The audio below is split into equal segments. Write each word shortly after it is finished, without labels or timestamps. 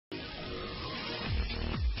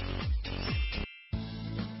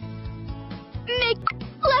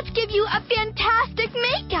give you a fantastic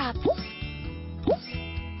makeup.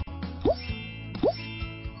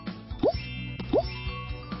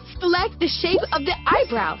 Select the shape of the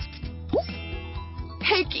eyebrows.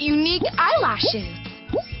 Pick unique eyelashes.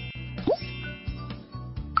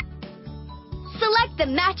 Select the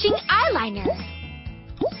matching eyeliner.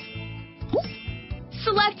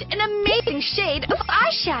 Select an amazing shade of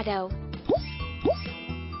eyeshadow.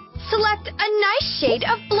 Select a nice shade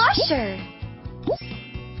of blusher.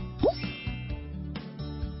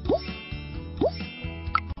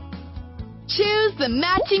 Choose the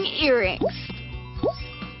matching earrings.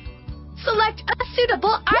 Select a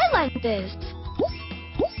suitable eyelenses.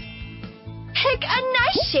 Pick a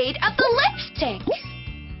nice shade of the lipstick.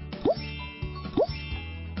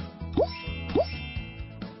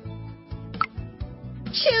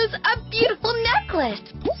 Choose a beautiful necklace.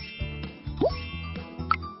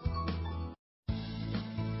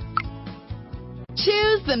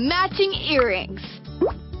 Choose the matching earrings.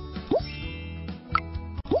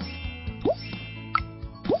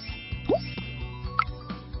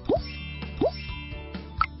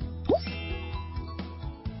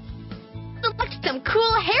 Select some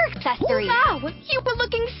cool hair accessories. Wow, you were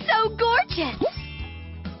looking so gorgeous.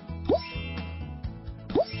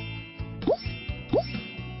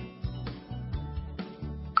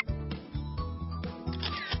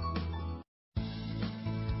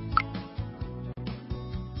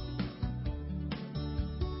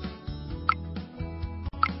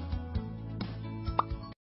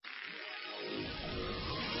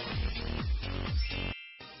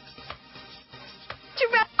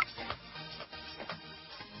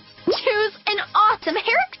 Choose an awesome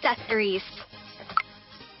hair accessories.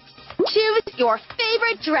 Choose your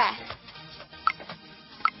favorite dress.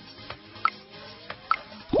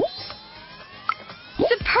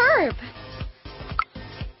 Superb.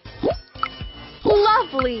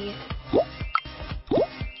 Lovely.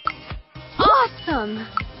 Awesome.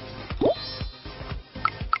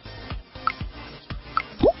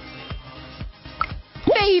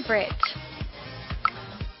 Favorite.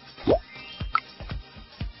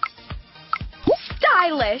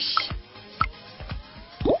 Stylish.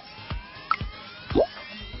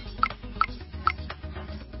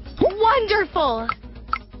 Wonderful.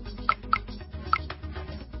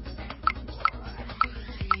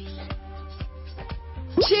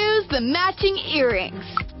 Choose the matching earrings.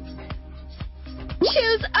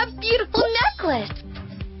 Choose a beautiful necklace.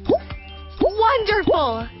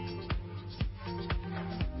 Wonderful.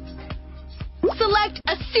 Select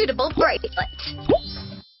a suitable bracelet.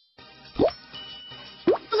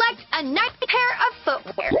 Select a nice pair of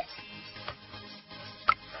footwear.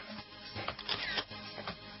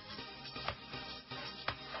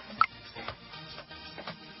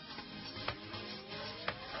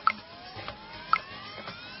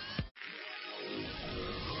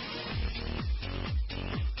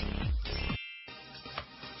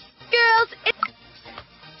 Girls,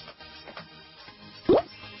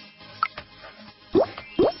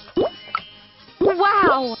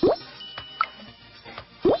 wow!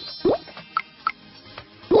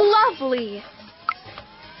 Lovely!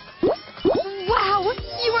 Wow,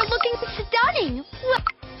 you are looking stunning!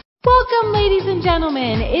 Welcome, ladies and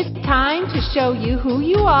gentlemen. It's time to show you who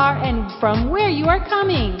you are and from where you are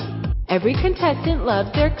coming. Every contestant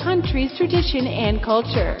loves their country's tradition and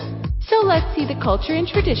culture. So let's see the culture and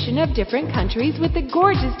tradition of different countries with the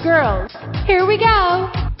gorgeous girls. Here we go!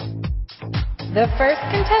 The first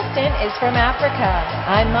contestant is from Africa.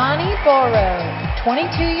 Imani Boro,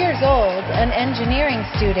 22 years old, an engineering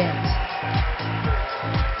student.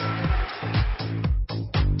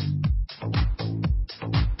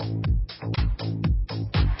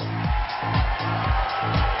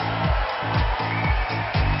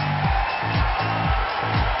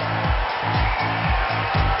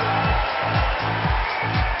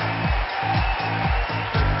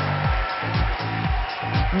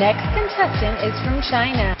 Next contestant is from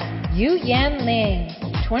China, Yu Yan Ling,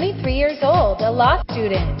 23 years old, a law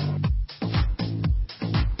student.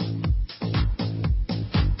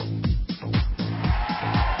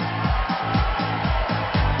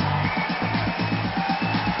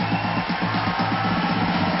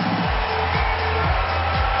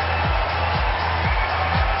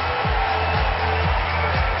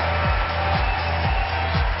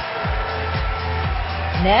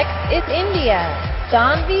 Next is India.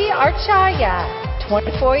 Sanvi Archaya,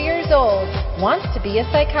 24 years old, wants to be a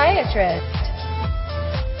psychiatrist.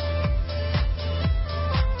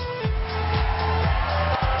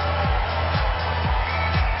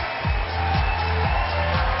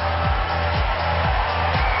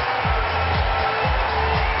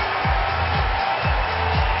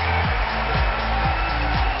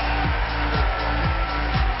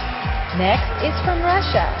 is from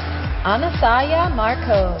Russia. Anasaya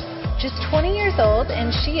Markov, just 20 years old,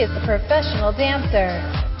 and she is a professional dancer.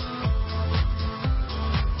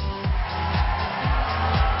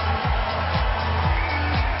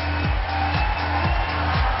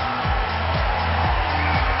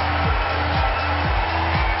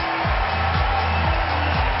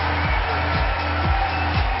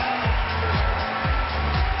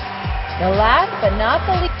 The last but not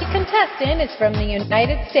the least contestant is from the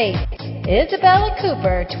United States. Isabella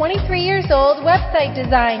Cooper, 23 years old, website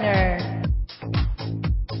designer.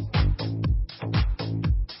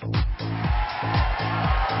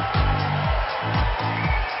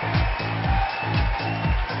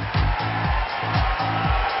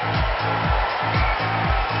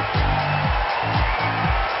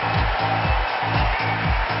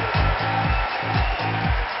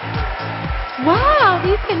 Wow,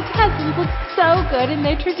 these contestants look so good in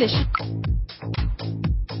their tradition.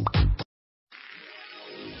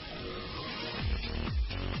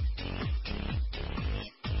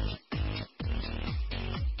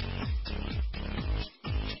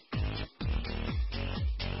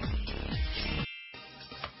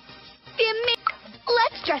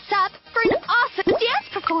 Let's dress up for an awesome dance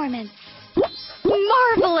performance.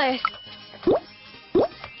 Marvelous.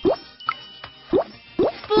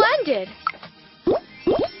 Splendid.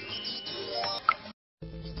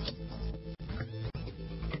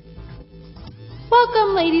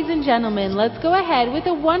 Welcome, ladies and gentlemen. Let's go ahead with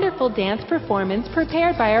a wonderful dance performance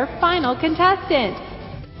prepared by our final contestant.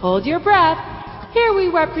 Hold your breath. Here we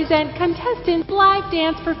represent contestants' live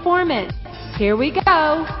dance performance. Here we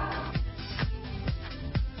go.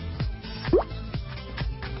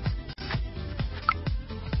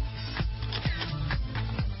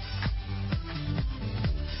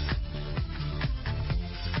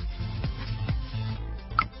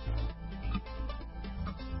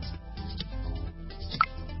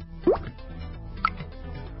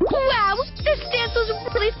 Wow, this dance was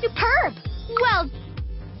really superb. Well,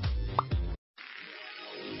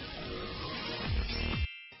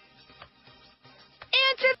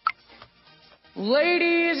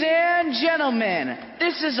 Ladies and gentlemen,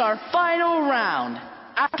 this is our final round.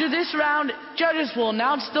 After this round, judges will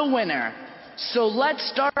announce the winner. So let's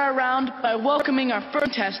start our round by welcoming our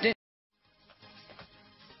first contestant.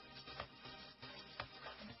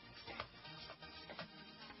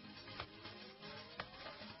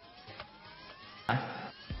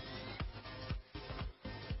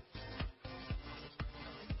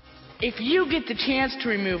 If you get the chance to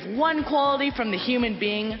remove one quality from the human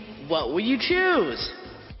being, what will you choose?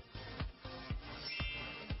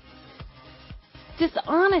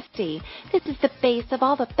 Dishonesty. This is the base of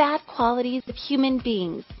all the bad qualities of human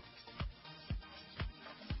beings.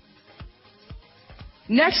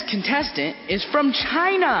 Next contestant is from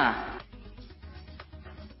China.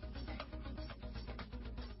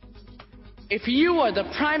 If you are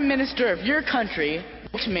the Prime Minister of your country,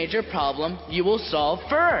 which major problem you will solve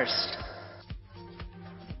first?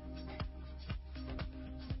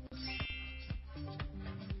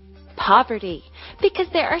 Poverty, because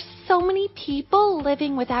there are so many people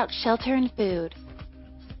living without shelter and food.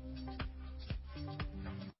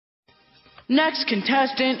 Next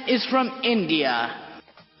contestant is from India.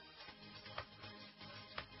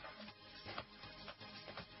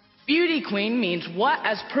 Beauty queen means what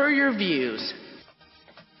as per your views?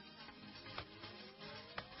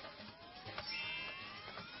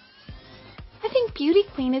 I think beauty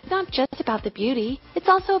queen is not just about the beauty, it's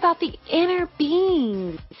also about the inner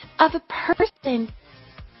beings of a person.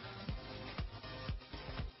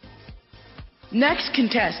 Next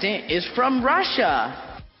contestant is from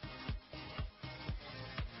Russia.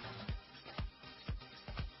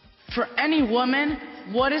 For any woman,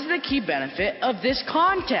 what is the key benefit of this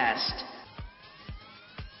contest?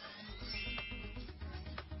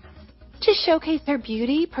 To showcase her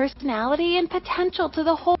beauty, personality, and potential to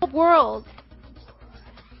the whole world.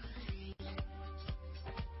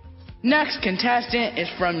 Next contestant is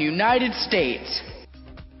from United States.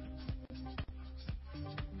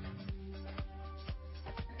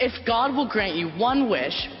 If God will grant you one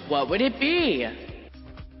wish, what would it be?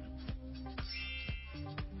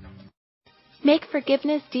 Make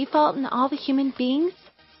forgiveness default in all the human beings?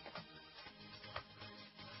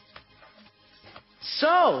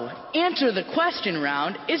 So, answer the question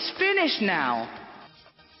round is finished now.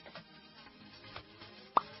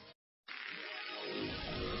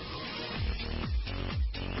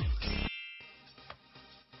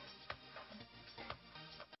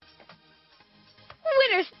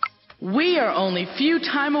 winners. We are only few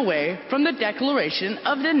time away from the declaration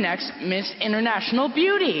of the next Miss International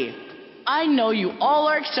Beauty. I know you all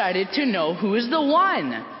are excited to know who is the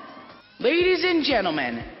one. Ladies and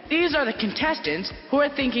gentlemen, these are the contestants who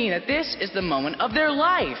are thinking that this is the moment of their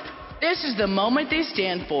life. This is the moment they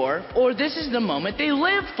stand for, or this is the moment they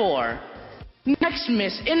live for. Next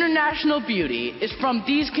Miss International Beauty is from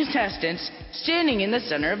these contestants standing in the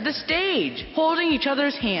center of the stage, holding each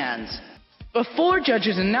other's hands. Before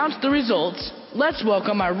judges announce the results, let's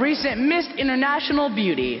welcome our recent Miss International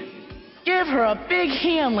Beauty. Give her a big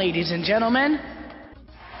hand, ladies and gentlemen.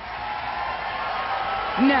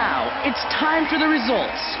 Now, it's time for the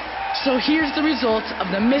results. So here's the results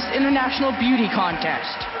of the Miss International Beauty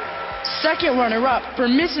Contest. Second runner-up for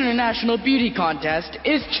Miss International Beauty Contest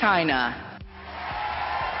is China.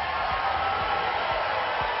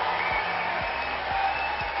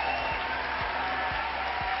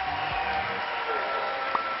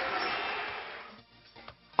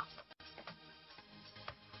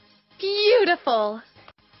 Beautiful.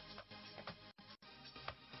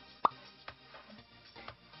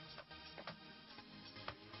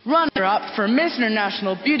 Runner-up for Miss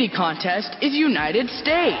International Beauty Contest is United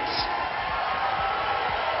States.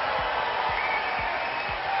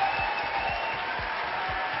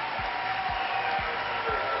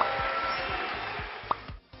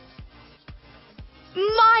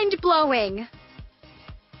 Mind-blowing.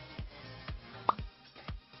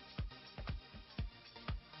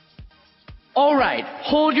 All right,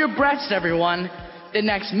 hold your breaths, everyone. The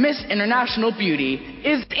next Miss International Beauty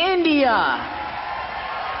is India.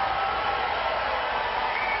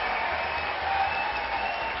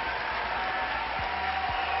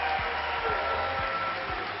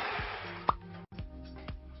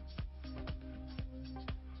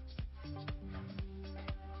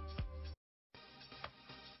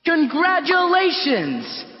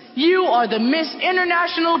 Congratulations! You are the Miss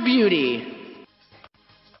International Beauty.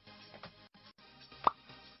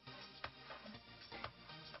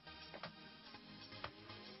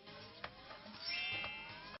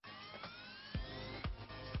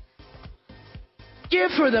 Give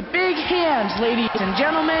her the big hands, ladies and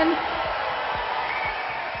gentlemen.